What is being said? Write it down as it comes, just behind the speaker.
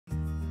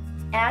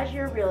As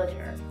your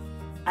realtor,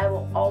 I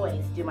will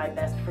always do my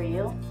best for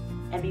you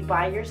and be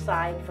by your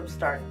side from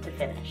start to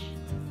finish.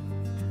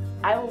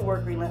 I will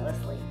work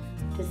relentlessly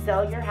to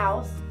sell your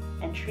house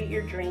and treat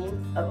your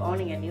dream of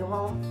owning a new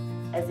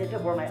home as if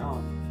it were my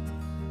own.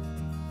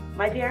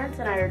 My parents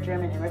and I are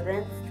German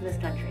immigrants to this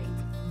country,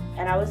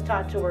 and I was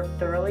taught to work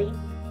thoroughly,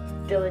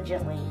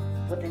 diligently,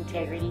 with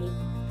integrity,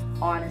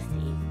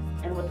 honesty,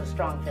 and with a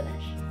strong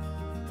finish.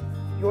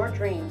 Your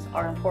dreams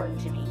are important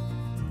to me.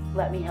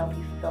 Let me help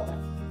you fulfill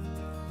them.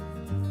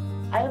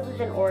 I have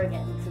lived in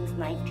Oregon since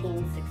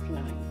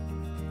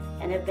 1969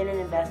 and have been an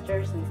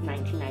investor since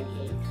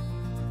 1998.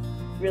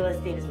 Real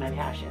estate is my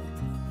passion,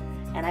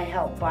 and I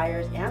help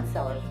buyers and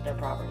sellers with their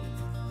properties.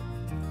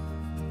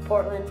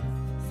 Portland,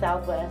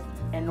 Southwest,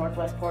 and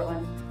Northwest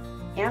Portland,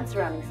 and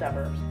surrounding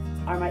suburbs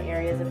are my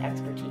areas of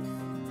expertise.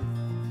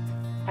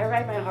 I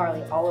ride my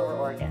Harley all over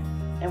Oregon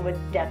and would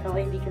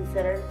definitely be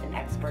considered an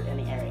expert in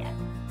the area.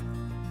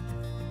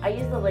 I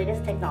use the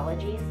latest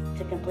technologies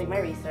to complete my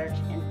research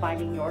in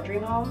finding your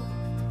dream home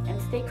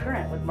and stay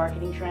current with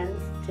marketing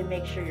trends to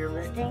make sure your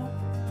listing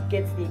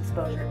gets the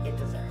exposure it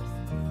deserves.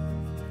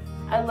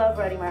 I love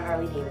riding my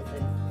Harley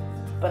Davidson,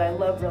 but I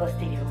love real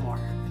estate even more.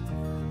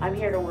 I'm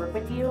here to work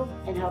with you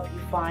and help you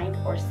find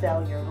or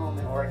sell your home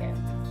in Oregon.